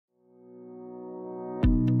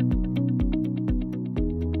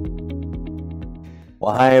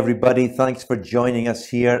Well, hi everybody. Thanks for joining us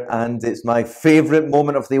here. And it's my favorite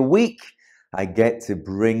moment of the week. I get to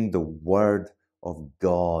bring the Word of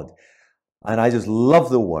God. And I just love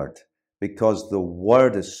the Word because the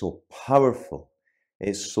Word is so powerful.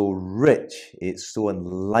 It's so rich. It's so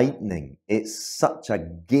enlightening. It's such a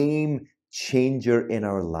game changer in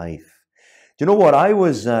our life. Do you know what? I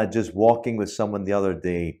was just walking with someone the other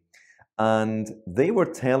day, and they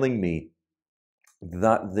were telling me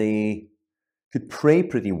that they could pray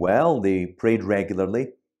pretty well. They prayed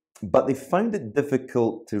regularly, but they found it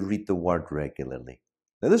difficult to read the Word regularly.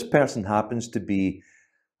 Now, this person happens to be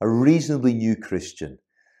a reasonably new Christian,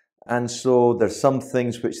 and so there's some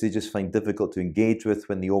things which they just find difficult to engage with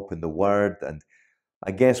when they open the Word. And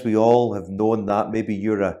I guess we all have known that. Maybe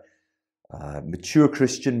you're a mature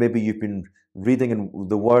Christian. Maybe you've been reading in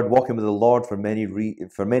the Word, walking with the Lord for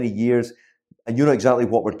many years, and you know exactly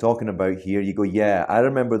what we're talking about here. You go, yeah, I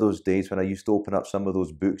remember those days when I used to open up some of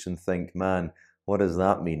those books and think, man, what does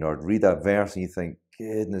that mean? Or read that verse and you think,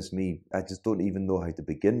 goodness me, I just don't even know how to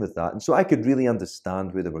begin with that. And so I could really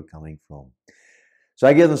understand where they were coming from. So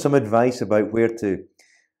I gave them some advice about where to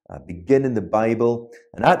begin in the Bible.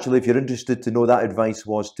 And actually, if you're interested to know, that advice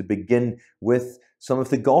was to begin with some of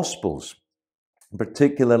the Gospels,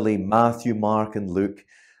 particularly Matthew, Mark, and Luke,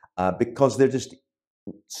 because they're just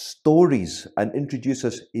stories and introduce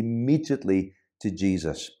us immediately to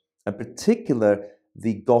Jesus. In particular,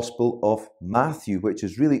 the Gospel of Matthew, which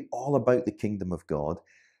is really all about the kingdom of God.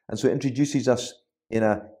 And so it introduces us in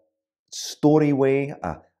a story way,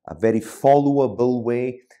 a very followable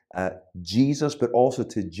way, Jesus, but also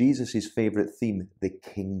to Jesus' favorite theme, the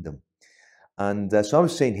kingdom. And so I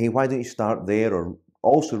was saying, hey, why don't you start there? Or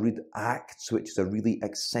also read Acts, which is a really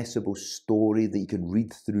accessible story that you can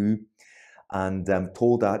read through. And I'm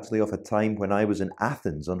told actually of a time when I was in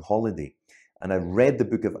Athens on holiday, and I read the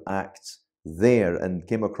book of Acts there and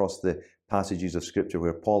came across the passages of scripture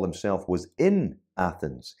where Paul himself was in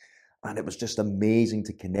Athens. And it was just amazing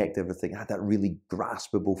to connect everything. It had that really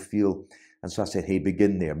graspable feel. And so I said, hey,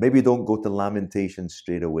 begin there. Maybe don't go to Lamentations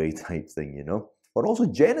straight away type thing, you know. But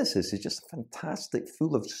also Genesis is just fantastic,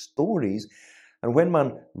 full of stories. And when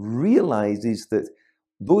man realizes that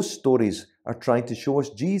those stories are trying to show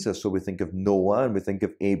us Jesus. So we think of Noah and we think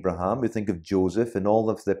of Abraham, we think of Joseph and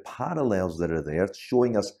all of the parallels that are there,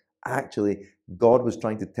 showing us actually God was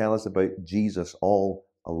trying to tell us about Jesus all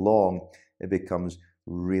along. It becomes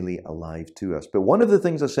really alive to us. But one of the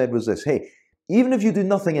things I said was this, hey, even if you do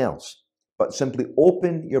nothing else, but simply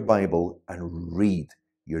open your Bible and read,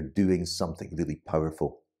 you're doing something really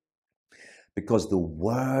powerful. Because the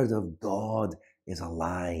Word of God is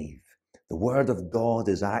alive. The Word of God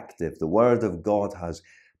is active. The Word of God has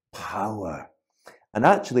power. And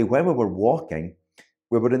actually, when we were walking,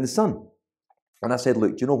 we were in the sun. And I said,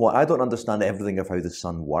 look, do you know what? I don't understand everything of how the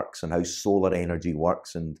sun works and how solar energy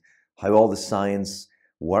works and how all the science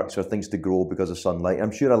works for things to grow because of sunlight.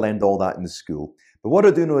 I'm sure I learned all that in the school. But what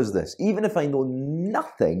I do know is this. Even if I know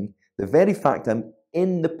nothing, the very fact I'm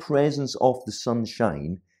in the presence of the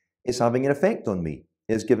sunshine is having an effect on me.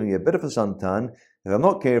 It's giving me a bit of a suntan. If I'm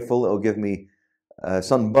not careful, it'll give me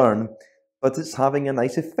sunburn, but it's having a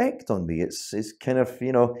nice effect on me. It's kind of,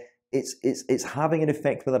 you know, it's having an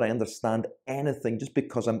effect whether I understand anything just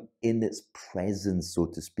because I'm in its presence, so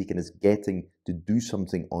to speak, and it's getting to do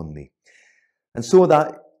something on me. And so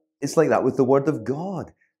that it's like that with the Word of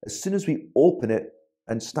God. As soon as we open it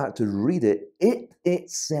and start to read it, it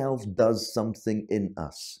itself does something in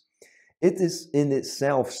us. It is in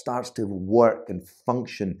itself starts to work and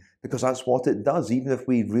function because that's what it does. Even if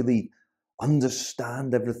we really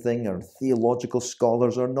understand everything or theological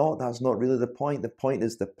scholars or not, that's not really the point. The point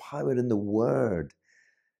is the power in the Word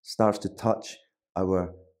starts to touch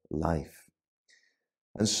our life.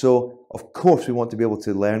 And so, of course, we want to be able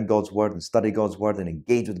to learn God's Word and study God's Word and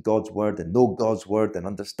engage with God's Word and know God's Word and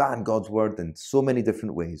understand God's Word in so many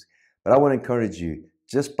different ways. But I want to encourage you,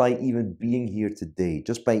 just by even being here today,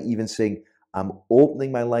 just by even saying, I'm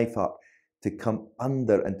opening my life up to come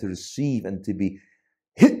under and to receive and to be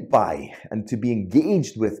hit by and to be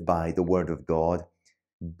engaged with by the Word of God,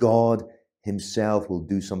 God Himself will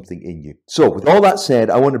do something in you. So, with all that said,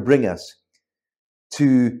 I want to bring us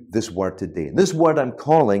to this word today. And this word I'm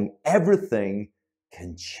calling, everything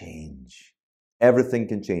can change. Everything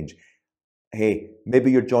can change. Hey,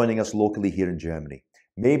 maybe you're joining us locally here in Germany.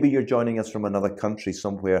 Maybe you're joining us from another country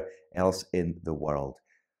somewhere else in the world.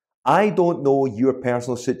 I don't know your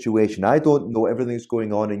personal situation. I don't know everything that's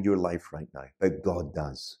going on in your life right now, but God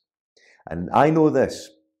does. And I know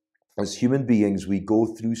this, as human beings, we go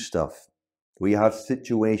through stuff. We have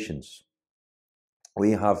situations.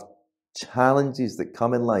 We have challenges that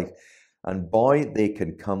come in life. And boy, they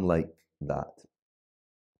can come like that.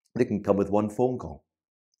 They can come with one phone call.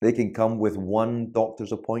 They can come with one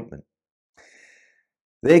doctor's appointment.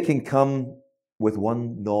 They can come with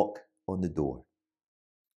one knock on the door.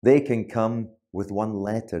 They can come with one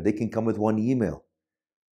letter. They can come with one email.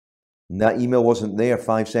 And that email wasn't there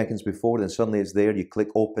 5 seconds before, then suddenly it's there. You click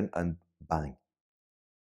open and bang.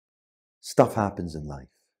 Stuff happens in life.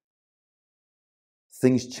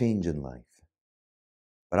 Things change in life.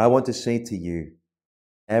 But I want to say to you,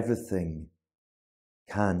 everything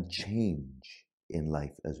can change in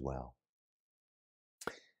life as well.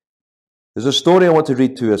 There's a story I want to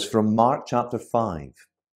read to us from Mark chapter 5,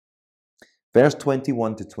 verse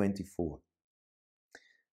 21 to 24.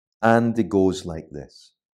 And it goes like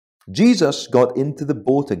this. Jesus got into the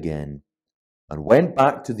boat again and went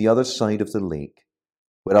back to the other side of the lake,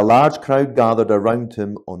 where a large crowd gathered around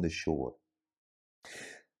him on the shore.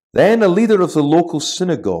 Then a leader of the local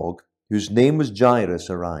synagogue, whose name was Jairus,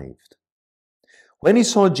 arrived. When he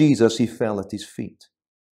saw Jesus, he fell at his feet.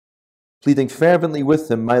 Pleading fervently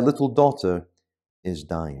with him, "My little daughter is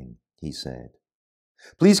dying," he said.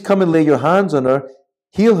 "Please come and lay your hands on her,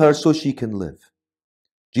 heal her so she can live."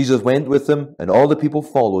 Jesus went with him, and all the people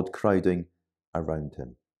followed, crowding around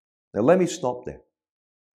him. Now let me stop there,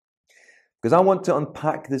 because I want to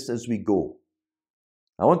unpack this as we go.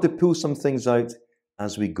 I want to pull some things out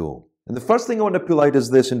as we go. And the first thing I want to pull out is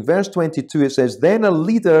this. In verse 22, it says, then a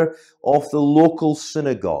leader of the local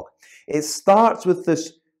synagogue. It starts with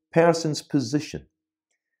this person's position.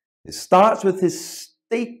 It starts with his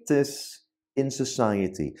status in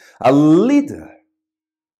society. A leader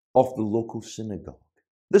of the local synagogue.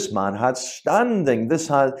 This man had standing. This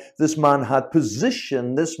man had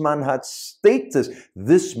position. This man had status.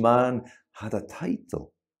 This man had a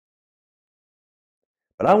title.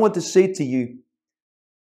 But I want to say to you,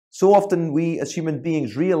 so often we as human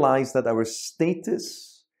beings realize that our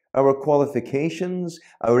status, our qualifications,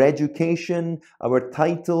 our education, our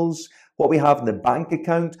titles, what we have in the bank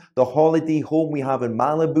account, the holiday home we have in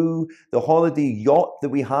Malibu, the holiday yacht that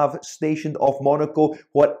we have stationed off Monaco,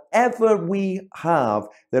 whatever we have,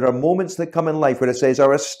 there are moments that come in life where it says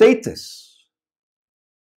our status,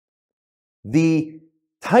 the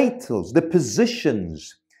titles, the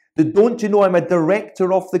positions, the don't you know I'm a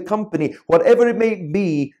director of the company, whatever it may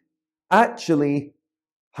be, actually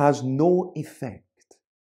has no effect.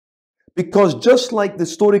 Because just like the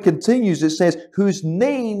story continues, it says, whose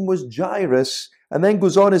name was Jairus, and then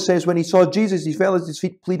goes on and says, when he saw Jesus, he fell at his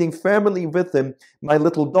feet, pleading fervently with him, "My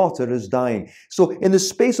little daughter is dying." So in the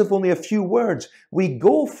space of only a few words, we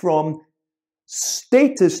go from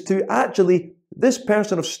status to actually this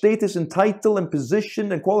person of status and title and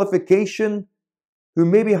position and qualification, who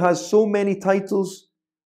maybe has so many titles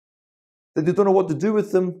that they don't know what to do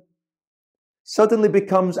with them, suddenly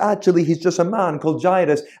becomes, actually, he's just a man called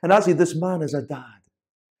Jairus. And actually, this man is a dad.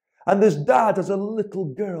 And this dad has a little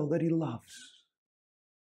girl that he loves.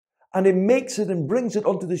 And it makes it and brings it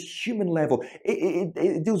onto this human level.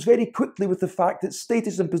 It deals very quickly with the fact that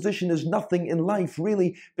status and position is nothing in life,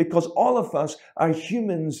 really, because all of us are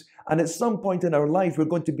humans. And at some point in our life, we're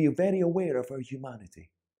going to be very aware of our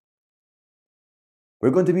humanity. We're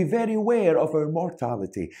going to be very aware of our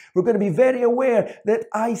mortality. We're going to be very aware that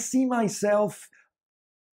I see myself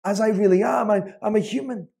as I really am. I'm a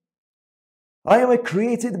human. I am a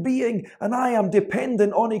created being, and I am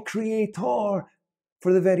dependent on a creator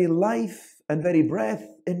for the very life and very breath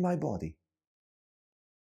in my body.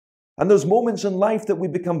 And there's moments in life that we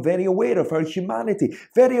become very aware of our humanity,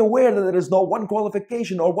 very aware that there is not one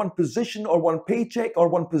qualification or one position or one paycheck or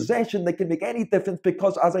one possession that can make any difference,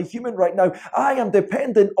 because as a human right now, I am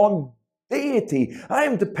dependent on deity. I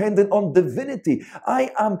am dependent on divinity.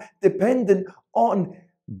 I am dependent on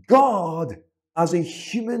God as a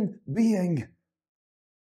human being.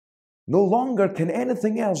 No longer can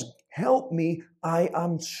anything else help me. I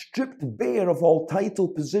am stripped bare of all title,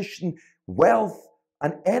 position, wealth,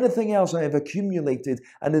 and anything else I have accumulated.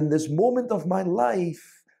 And in this moment of my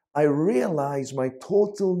life, I realize my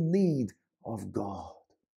total need of God.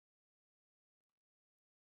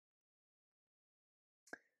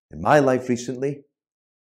 In my life recently,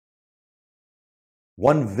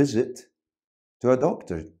 one visit to a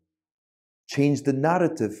doctor changed the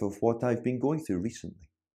narrative of what I've been going through recently.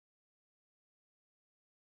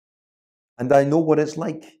 And I know what it's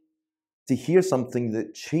like to hear something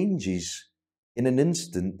that changes in an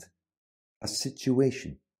instant a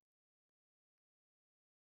situation.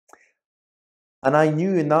 And I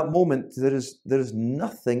knew in that moment there is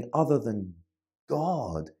nothing other than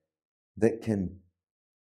God that can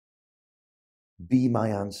be my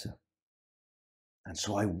answer. And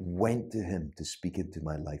so I went to him to speak into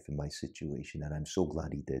my life and my situation, and I'm so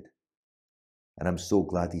glad he did. And I'm so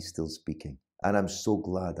glad he's still speaking. And I'm so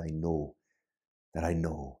glad I know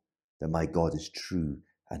that my God is true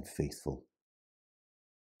and faithful.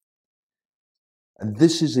 And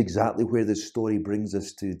this is exactly where this story brings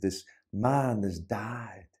us to. This man, this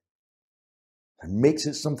dad, and makes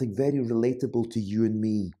it something very relatable to you and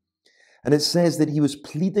me. And it says that he was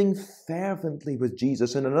pleading fervently with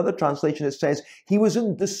Jesus. In another translation, it says he was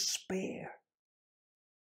in despair.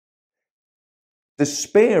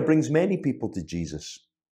 Despair brings many people to Jesus.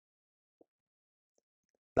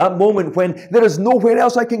 That moment when there is nowhere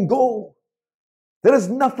else I can go. There is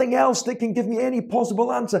nothing else that can give me any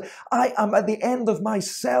possible answer. I am at the end of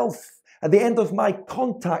myself, at the end of my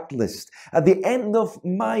contact list, at the end of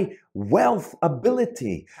my wealth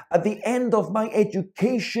ability, at the end of my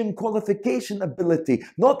education qualification ability.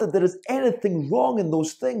 Not that there is anything wrong in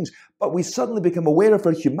those things, but we suddenly become aware of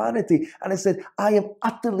our humanity. And I said, I am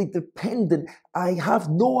utterly dependent. I have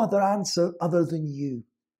no other answer other than you.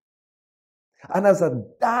 And as a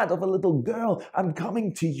dad of a little girl, I'm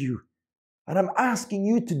coming to you. And I'm asking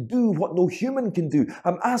you to do what no human can do.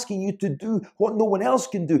 I'm asking you to do what no one else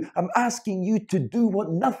can do. I'm asking you to do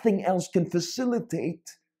what nothing else can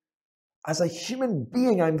facilitate. As a human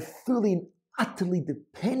being, I'm fully and utterly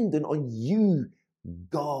dependent on you,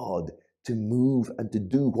 God, to move and to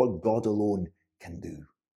do what God alone can do.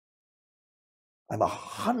 I'm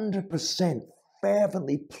 100%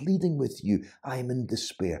 fervently pleading with you. I am in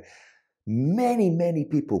despair. Many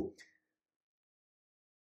people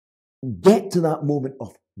get to that moment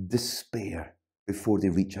of despair before they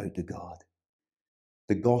reach out to God.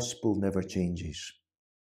 The gospel never changes.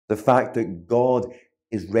 The fact that God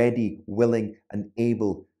is ready, willing, and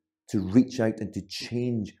able to reach out and to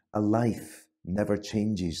change a life never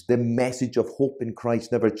changes. The message of hope in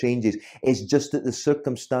Christ never changes. It's just that the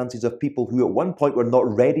circumstances of people who at one point were not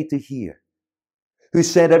ready to hear, who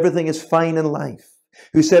said everything is fine in life,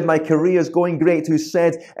 who said my career is going great, who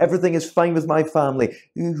said everything is fine with my family,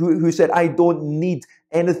 who said I don't need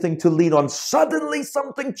anything to lean on. Suddenly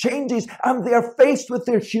something changes and they are faced with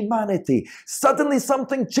their humanity. Suddenly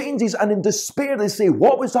something changes and in despair they say,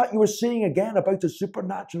 what was that you were saying again about a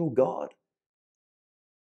supernatural God?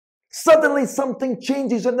 Suddenly something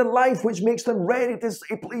changes in their life which makes them ready to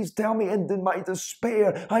say, please tell me in my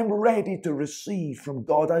despair, I'm ready to receive from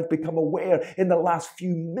God. I've become aware in the last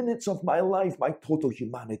few minutes of my life, my total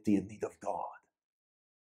humanity in need of God.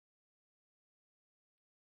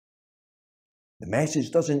 The message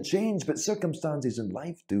doesn't change, but circumstances in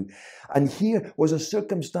life do. And here was a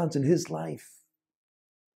circumstance in his life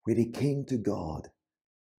where he came to God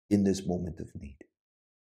in this moment of need.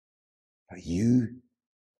 Are you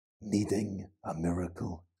needing a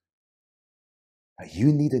miracle? Are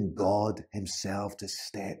you needing God himself to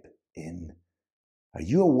step in? Are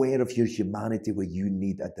you aware of your humanity where you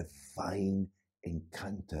need a divine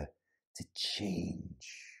encounter to change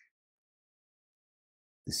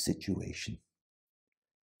the situation?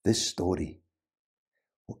 This story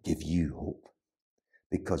will give you hope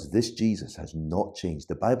because this Jesus has not changed.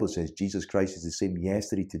 The Bible says Jesus Christ is the same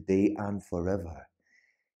yesterday, today, and forever.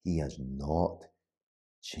 He has not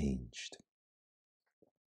changed.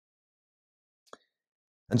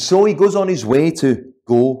 And so he goes on his way to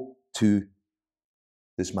go to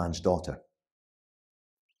this man's daughter.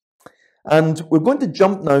 And we're going to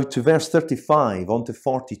jump now to verse 35 on to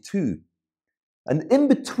 42. And in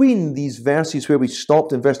between these verses where we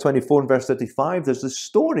stopped in verse 24 and verse 35, there's this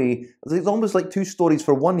story. It's almost like two stories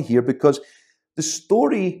for one here because the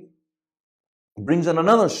story brings in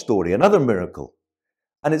another story, another miracle.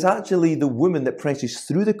 And it's actually the woman that presses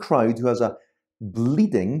through the crowd who has a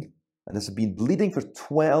bleeding, and has been bleeding for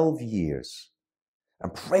 12 years,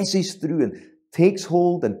 and presses through and takes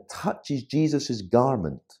hold and touches Jesus'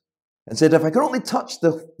 garment and said, if I can only touch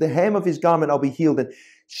the hem of his garment, I'll be healed. And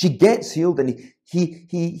she gets healed and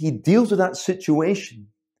he deals with that situation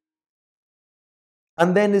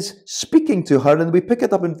and then is speaking to her. And we pick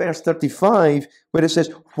it up in verse 35 where it says,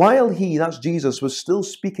 while he, that's Jesus, was still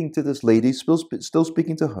speaking to this lady, still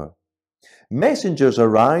speaking to her, messengers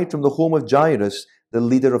arrived from the home of Jairus, the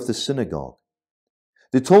leader of the synagogue.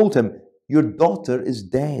 They told him, your daughter is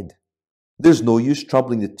dead. There's no use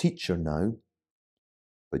troubling the teacher now.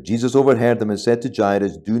 But Jesus overheard them and said to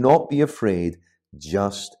Jairus, do not be afraid,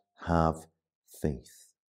 just have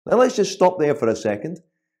faith. Now let's just stop there for a second.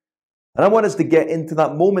 And I want us to get into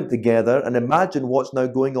that moment together and imagine what's now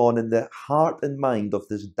going on in the heart and mind of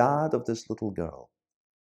this dad of this little girl.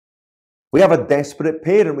 We have a desperate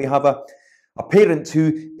parent. We have a parent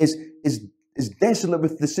who is is desolate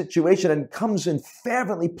with the situation and comes and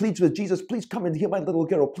fervently pleads with Jesus, please come and heal my little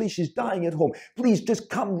girl. Please, she's dying at home. Please just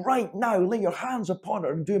come right now. Lay your hands upon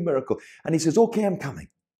her and do a miracle. And he says, okay, I'm coming.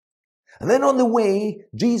 And then on the way,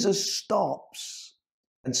 Jesus stops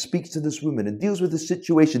and speaks to this woman and deals with the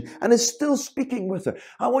situation and is still speaking with her.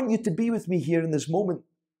 I want you to be with me here in this moment.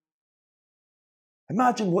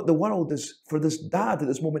 Imagine what the world is for this dad at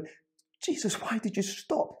this moment. Jesus, why did you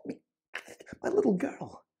stop me? My little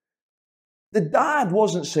girl. The dad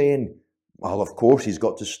wasn't saying, well, of course he's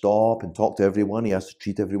got to stop and talk to everyone. He has to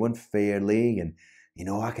treat everyone fairly. And,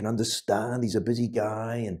 I can understand he's a busy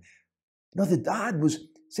guy. And, the dad was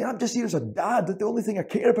saying, I'm just here as a dad. The only thing I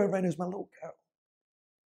care about right now is my little girl.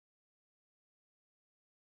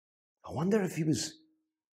 I wonder if he was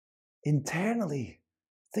internally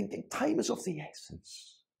thinking time is of the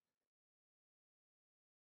essence.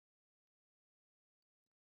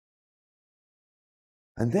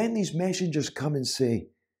 And then these messengers come and say,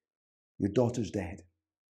 your daughter's dead.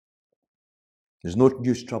 There's no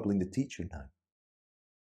use troubling the teacher now.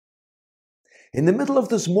 In the middle of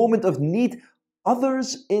this moment of need,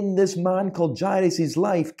 others in this man called Jairus'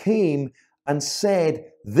 life came and said,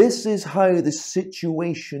 this is how the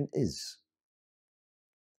situation is.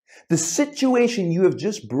 The situation you have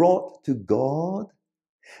just brought to God,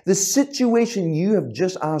 the situation you have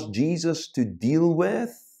just asked Jesus to deal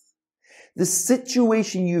with, the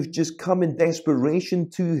situation you've just come in desperation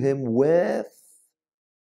to him with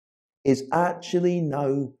is actually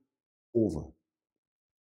now over.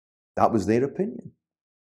 That was their opinion.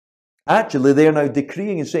 Actually, they're now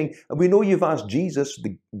decreeing and saying, we know you've asked Jesus,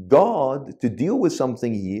 the God, to deal with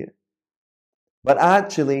something here, but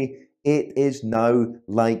actually it is now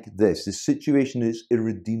like this. The situation is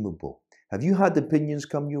irredeemable. Have you had opinions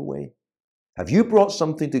come your way? Have you brought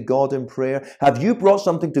something to God in prayer? Have you brought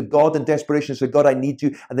something to God in desperation and said, God, I need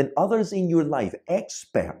you? And then others in your life,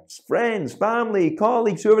 experts, friends, family,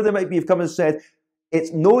 colleagues, whoever they might be, have come and said,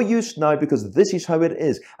 it's no use now because this is how it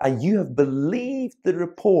is. And you have believed the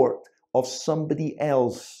report of somebody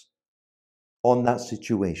else on that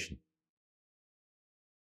situation.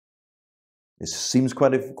 It seems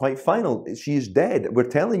quite final. She is dead. We're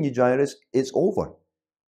telling you, Jairus, it's over.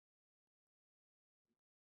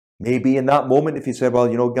 Maybe in that moment, if you say,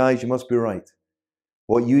 well, guys, you must be right.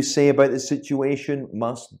 What you say about the situation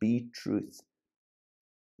must be truth.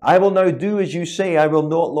 I will now do as you say. I will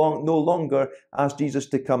no longer ask Jesus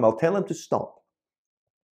to come. I'll tell him to stop.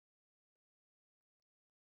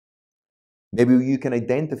 Maybe you can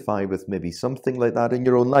identify with maybe something like that in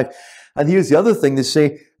your own life. And here's the other thing. They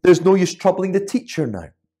say, there's no use troubling the teacher now.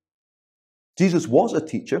 Jesus was a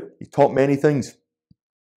teacher. He taught many things.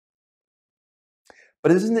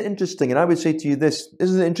 But isn't it interesting, and I would say to you this,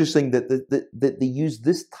 isn't it interesting that they use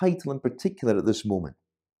this title in particular at this moment?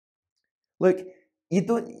 Look, you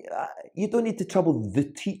don't need to trouble the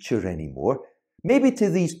teacher anymore. Maybe to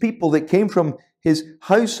these people that came from his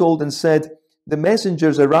household and said, the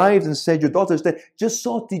messengers arrived and said, your daughter's dead, just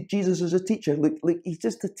saw Jesus as a teacher. Look, he's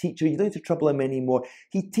just a teacher. You don't need to trouble him anymore.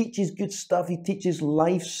 He teaches good stuff. He teaches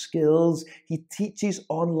life skills. He teaches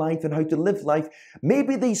on life and how to live life.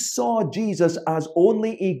 Maybe they saw Jesus as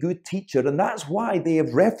only a good teacher, and that's why they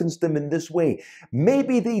have referenced him in this way.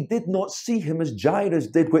 Maybe they did not see him as Jairus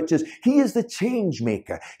did, which is, he is the change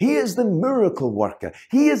maker. He is the miracle worker.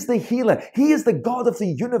 He is the healer. He is the God of the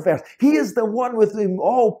universe. He is the one with whom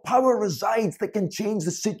all power resides that can change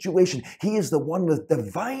the situation. He is the one with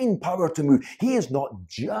divine power to move. He is not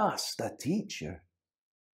just a teacher.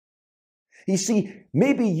 You see,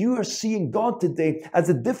 maybe you are seeing God today as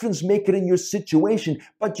a difference maker in your situation,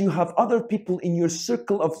 but you have other people in your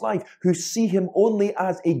circle of life who see him only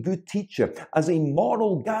as a good teacher, as a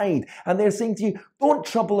moral guide, and they're saying to you, don't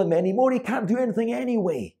trouble him anymore. He can't do anything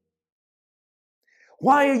anyway.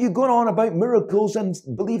 Why are you going on about miracles and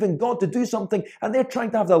believing God to do something? And they're trying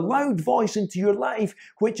to have the loud voice into your life,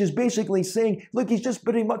 which is basically saying, look, he's just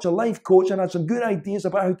pretty much a life coach and has some good ideas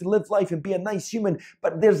about how to live life and be a nice human.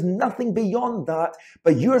 But there's nothing beyond that.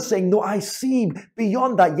 But you're saying, no, I see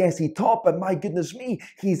beyond that. Yes, he taught, but my goodness me,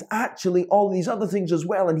 he's actually all these other things as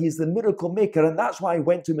well. And he's the miracle maker. And that's why I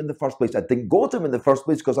went to him in the first place. I didn't go to him in the first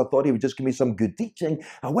place because I thought he would just give me some good teaching.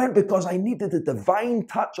 I went because I needed the divine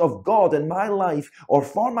touch of God in my life, or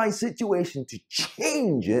for my situation, to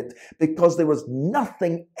change it, because there was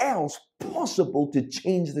nothing else possible to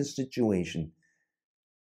change this situation.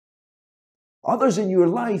 Others in your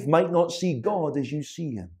life might not see God as you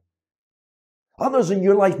see him. Others in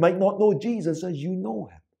your life might not know Jesus as you know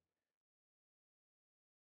him.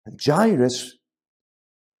 And Jairus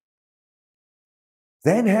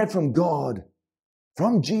then heard from God,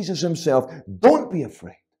 from Jesus himself, don't be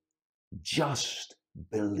afraid. Just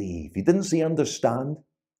believe. He didn't say understand.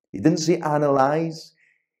 He didn't say analyze.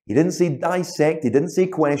 He didn't say dissect. He didn't say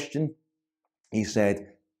question. He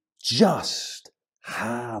said, just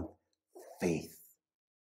have faith.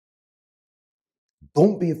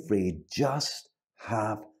 Don't be afraid. Just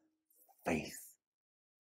have faith.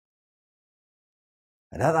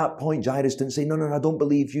 And at that point, Jairus didn't say, no, I don't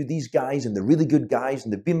believe you. These guys, and they're really good guys,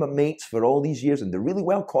 and they've been my mates for all these years, and they're really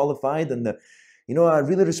well qualified, and I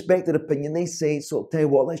really respect their opinion. They say, so I'll tell you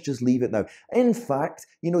what, let's just leave it now. In fact,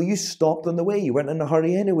 you stopped on the way. You weren't in a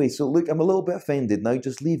hurry anyway. So look, I'm a little bit offended now.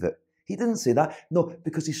 Just leave it. He didn't say that. No,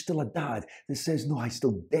 because he's still a dad that says, no, I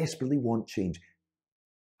still desperately want change.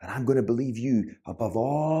 And I'm going to believe you above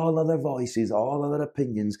all other voices, all other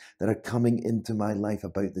opinions that are coming into my life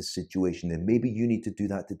about this situation. And maybe you need to do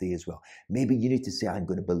that today as well. Maybe you need to say, I'm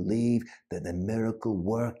going to believe that the miracle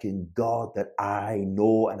working God that I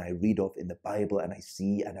know and I read of in the Bible and I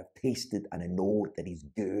see and I've tasted and I know that He's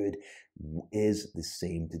good is the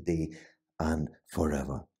same today and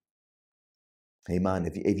forever. Amen.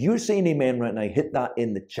 If you're saying amen right now, hit that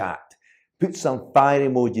in the chat. Put some fire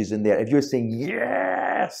emojis in there. If you're saying,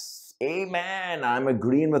 yes, amen, I'm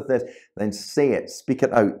agreeing with this, then say it, speak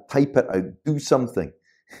it out, type it out, do something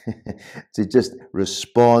to just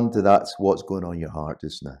respond to that's what's going on in your heart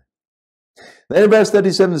just now. Then in verse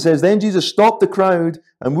 37 it says, then Jesus stopped the crowd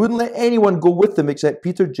and wouldn't let anyone go with them except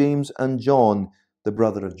Peter, James, and John, the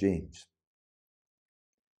brother of James.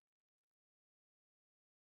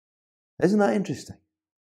 Isn't that interesting?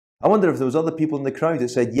 I wonder if there was other people in the crowd that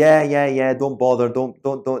said, yeah, don't bother, don't,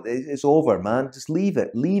 it's over, man, just leave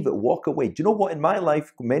it, walk away. Do you know what? In my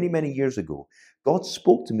life, many, many years ago, God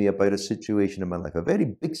spoke to me about a situation in my life, a very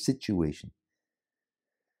big situation.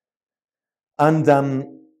 And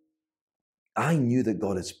I knew that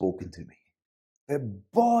God had spoken to me.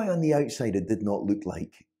 But boy, on the outside, it did not look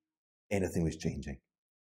like anything was changing.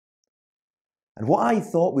 And what I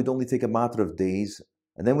thought would only take a matter of days,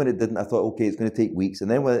 and then when it didn't, I thought, okay, it's going to take weeks.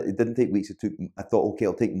 And then when it didn't take weeks, I thought, okay,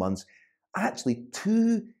 it'll take months. Actually,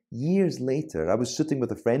 2 years later, I was sitting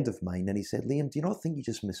with a friend of mine and he said, Liam, do you not think you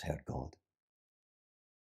just misheard God?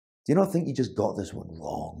 Do you not think you just got this one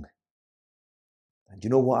wrong? And do you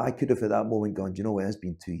know what? I could have at that moment gone, do you know what? It's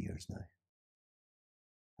been 2 years now.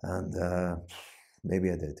 And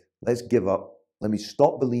maybe I did. Let's give up. Let me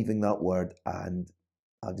stop believing that word and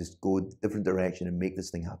I'll just go a different direction and make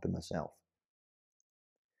this thing happen myself.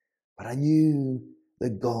 But I knew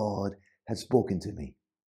that God had spoken to me.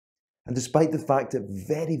 And despite the fact that a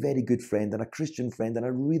very, very good friend and a Christian friend and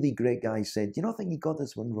a really great guy said, do you not think you got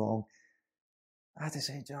this one wrong? I had to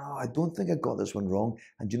say, no, I don't think I got this one wrong.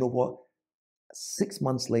 And you know what? 6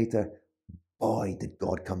 months later, boy, did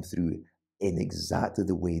God come through in exactly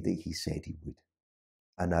the way that He said He would.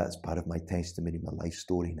 And that's part of my testimony, my life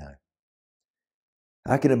story now.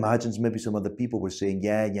 I can imagine maybe some other people were saying,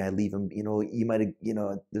 yeah, leave him, you might have,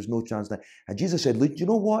 there's no chance now. And Jesus said, look, you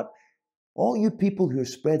know what? All you people who are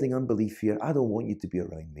spreading unbelief here, I don't want you to be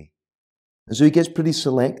around me. And so He gets pretty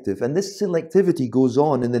selective. And this selectivity goes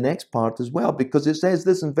on in the next part as well, because it says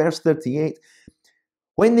this in verse 38.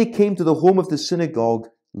 When they came to the home of the synagogue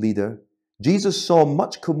leader, Jesus saw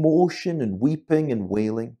much commotion and weeping and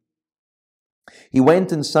wailing. He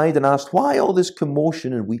went inside and asked, why all this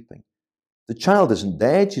commotion and weeping? The child isn't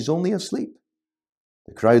dead, she's only asleep.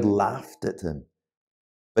 The crowd laughed at Him.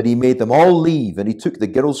 But He made them all leave, and He took the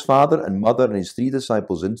girl's father and mother and His 3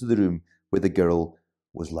 disciples into the room where the girl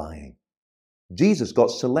was lying. Jesus got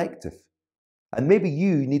selective. And maybe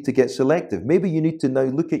you need to get selective. Maybe you need to now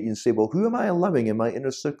look at you and say, well, who am I allowing in my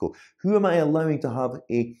inner circle? Who am I allowing to have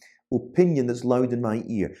an opinion that's loud in my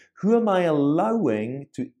ear? Who am I allowing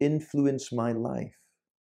to influence my life?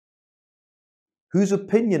 Whose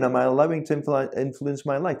opinion am I allowing to influence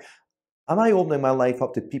my life? Am I opening my life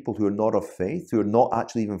up to people who are not of faith, who are not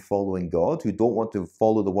actually even following God, who don't want to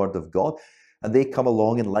follow the word of God, and they come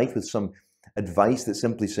along in life with some advice that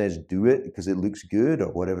simply says, do it because it looks good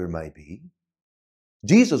or whatever it might be?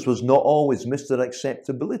 Jesus was not always Mr.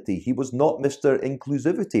 Acceptability. He was not Mr.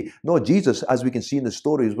 Inclusivity. No, Jesus, as we can see in the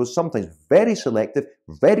stories, was sometimes very selective,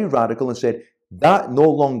 very radical, and said, that no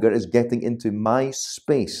longer is getting into my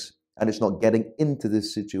space, and it's not getting into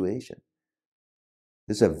this situation.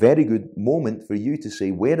 This is a very good moment for you to say,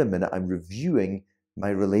 wait a minute, I'm reviewing my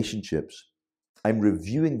relationships. I'm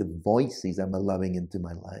reviewing the voices I'm allowing into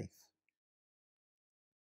my life.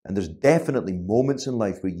 And there's definitely moments in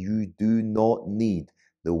life where you do not need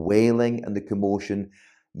the wailing and the commotion.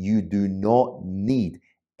 You do not need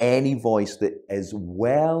any voice that, as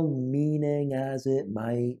well-meaning as it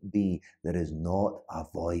might be, that is not a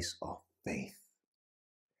voice of faith.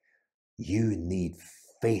 You need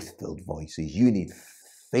faith-filled voices. You need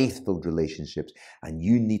faith-filled relationships. And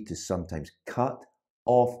you need to sometimes cut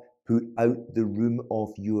off, put out the room of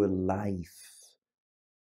your life.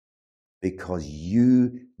 Because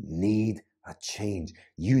you need a change.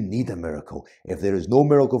 You need a miracle. If there is no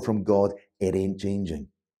miracle from God, it ain't changing.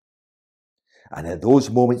 And at those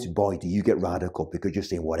moments, boy, do you get radical, because you're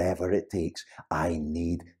saying, whatever it takes, I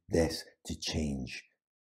need this to change.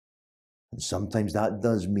 And sometimes that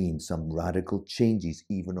does mean some radical changes,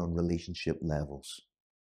 even on relationship levels.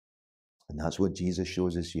 And that's what Jesus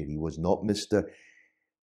shows us here. He was not Mr.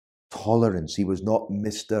 Tolerance. He was not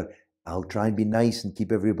Mr. I'll try and be nice and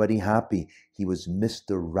keep everybody happy. He was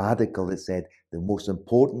Mr. Radical. It said the most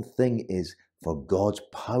important thing is for God's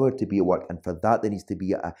power to be at work. And for that, there needs to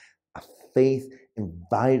be a faith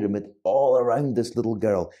environment all around this little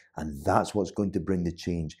girl. And that's what's going to bring the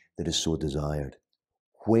change that is so desired.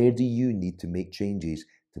 Where do you need to make changes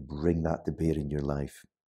to bring that to bear in your life?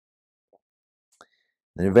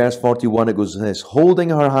 And in verse 41, it goes this: holding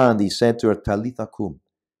her hand, he said to her, Talitha cum,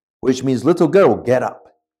 which means, little girl, get up.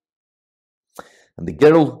 And the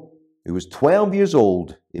girl, who was 12 years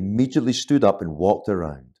old, immediately stood up and walked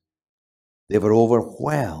around. They were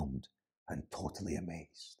overwhelmed and totally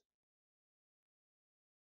amazed.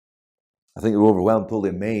 I think they were overwhelmed, totally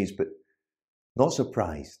amazed, but not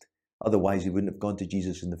surprised. Otherwise, he wouldn't have gone to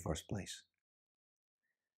Jesus in the first place.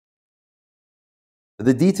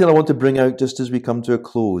 The detail I want to bring out just as we come to a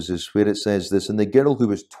close is where it says this: and the girl, who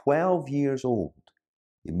was 12 years old,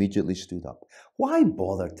 immediately stood up. Why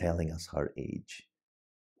bother telling us her age?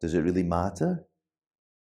 Does it really matter?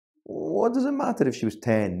 What does it matter if she was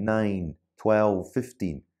 10, 9, 12,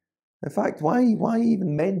 15? In fact, why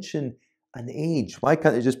even mention an age? Why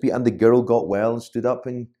can't it just be, and the girl got well and stood up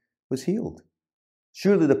and was healed?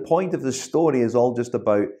 Surely the point of the story is all just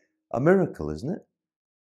about a miracle, isn't it?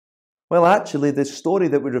 Well, actually, the story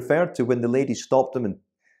that we referred to, when the lady stopped him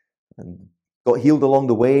and got healed along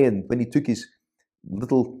the way, and when he took his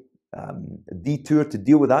little detour to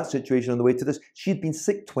deal with that situation on the way to this, she had been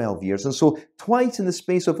sick 12 years. And so twice in the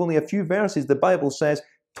space of only a few verses, the Bible says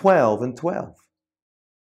 12 and 12.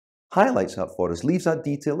 Highlights that for us, leaves that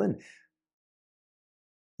detail in.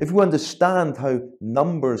 If we understand how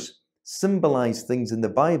numbers symbolize things in the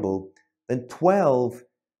Bible, then 12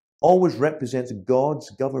 always represents God's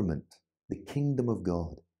government, the kingdom of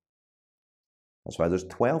God. That's why there's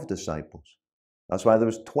 12 disciples. That's why there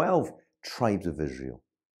was 12 tribes of Israel.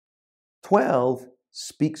 12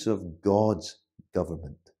 speaks of God's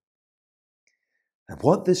government. And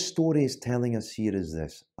what this story is telling us here is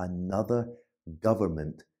this: another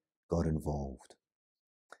government got involved.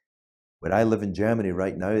 Where I live in Germany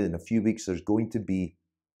right now, in a few weeks, there's going to be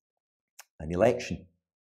an election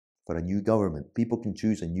for a new government. People can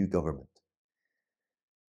choose a new government.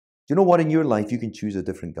 Do you know what? In your life, you can choose a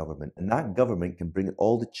different government, and that government can bring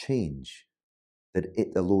all the change that it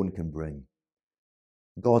alone can bring.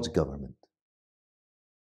 God's government.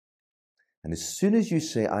 And as soon as you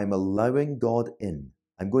say, I'm allowing God in,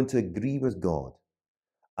 I'm going to agree with God,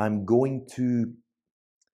 I'm going to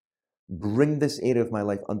bring this area of my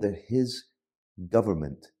life under His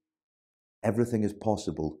government, everything is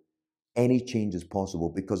possible. Any change is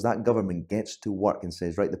possible, because that government gets to work and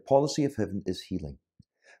says, right, the policy of heaven is healing.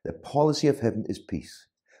 The policy of heaven is peace.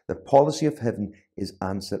 The policy of heaven is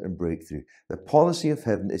answer and breakthrough. The policy of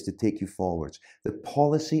heaven is to take you forwards. The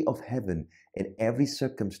policy of heaven in every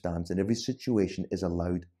circumstance, in every situation, is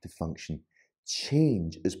allowed to function.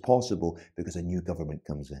 Change is possible because a new government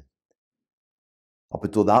comes in. Up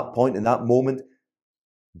until that point, in that moment,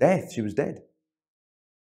 death, she was dead.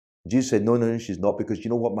 Jesus said, no, she's not, because you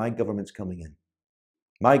know what? My government's coming in.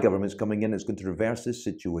 My government's coming in. It's going to reverse this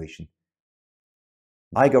situation.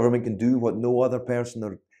 My government can do what no other person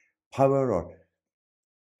or power or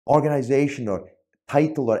organization or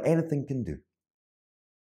title or anything can do.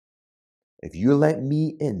 If you let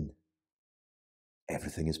me in,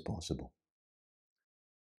 everything is possible.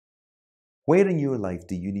 Where in your life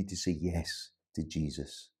do you need to say yes to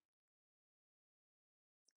Jesus?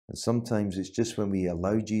 And sometimes it's just when we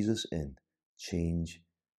allow Jesus in, change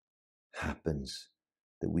happens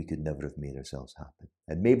that we could never have made ourselves happen.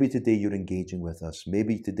 And maybe today you're engaging with us.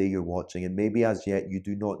 Maybe today you're watching, and maybe as yet you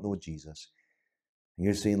do not know Jesus. And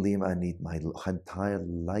you're saying, Liam, I need my entire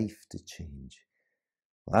life to change.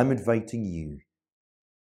 Well, I'm inviting you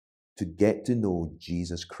to get to know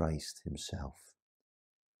Jesus Christ Himself.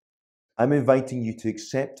 I'm inviting you to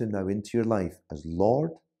accept Him now into your life as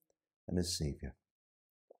Lord and as Savior.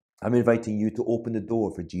 I'm inviting you to open the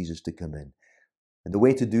door for Jesus to come in. And the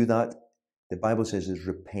way to do that, the Bible says, is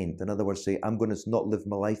repent. In other words, say, I'm going to not live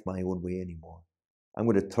my life my own way anymore. I'm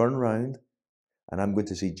going to turn around. And I'm going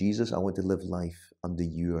to say, Jesus, I want to live life under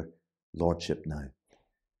your lordship now.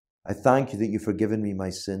 I thank you that you've forgiven me my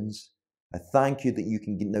sins. I thank you that you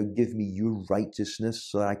can now give me your righteousness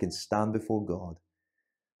so that I can stand before God.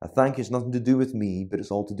 I thank you it's nothing to do with me, but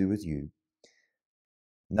it's all to do with you.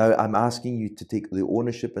 Now I'm asking you to take the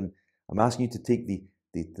ownership, and I'm asking you to take the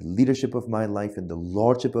leadership of my life and the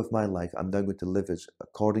lordship of my life. I'm now going to live as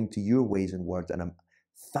according to your ways and words. And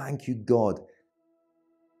thank you, God,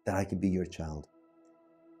 that I can be your child.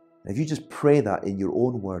 And if you just pray that in your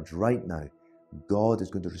own words right now, God is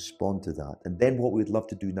going to respond to that. And then what we'd love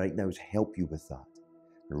to do right now is help you with that.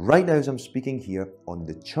 Right now, as I'm speaking here on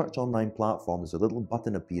the Church Online platform, there's a little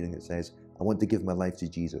button appearing that says, I want to give my life to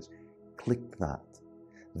Jesus. Click that.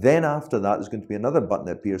 Then after that, there's going to be another button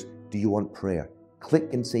that appears, do you want prayer?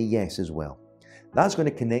 Click and say yes as well. That's going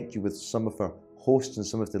to connect you with some of our hosts and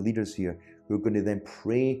some of the leaders here who are going to then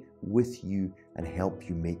pray with you and help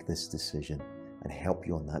you make this decision and help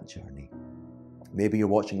you on that journey. Maybe you're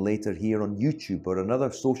watching later here on YouTube or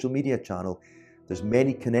another social media channel. There's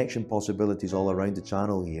many connection possibilities all around the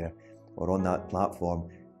channel here or on that platform.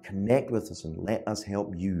 Connect with us and let us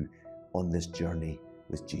help you on this journey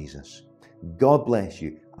with Jesus. God bless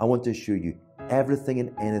you. I want to assure you, everything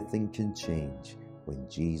and anything can change when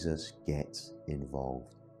Jesus gets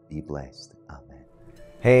involved. Be blessed. Amen.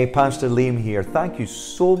 Hey, Pastor Liam here. Thank you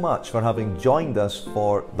so much for having joined us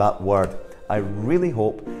for that word. I really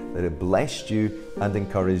hope that it blessed you and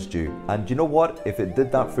encouraged you. And you know what? If it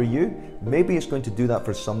did that for you, maybe it's going to do that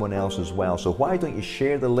for someone else as well. So why don't you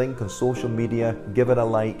share the link on social media, give it a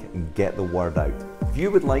like, and get the word out. If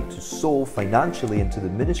you would like to sow financially into the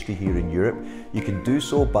ministry here in Europe, you can do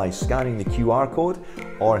so by scanning the QR code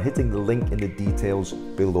or hitting the link in the details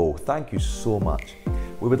below. Thank you so much.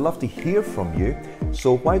 We would love to hear from you,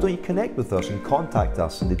 so why don't you connect with us and contact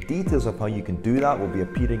us, and the details of how you can do that will be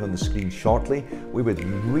appearing on the screen shortly. We would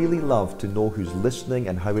really love to know who's listening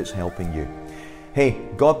and how it's helping you. Hey,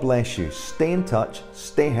 God bless you. Stay in touch,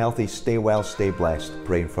 stay healthy, stay well, stay blessed.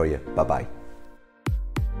 Praying for you. Bye-bye.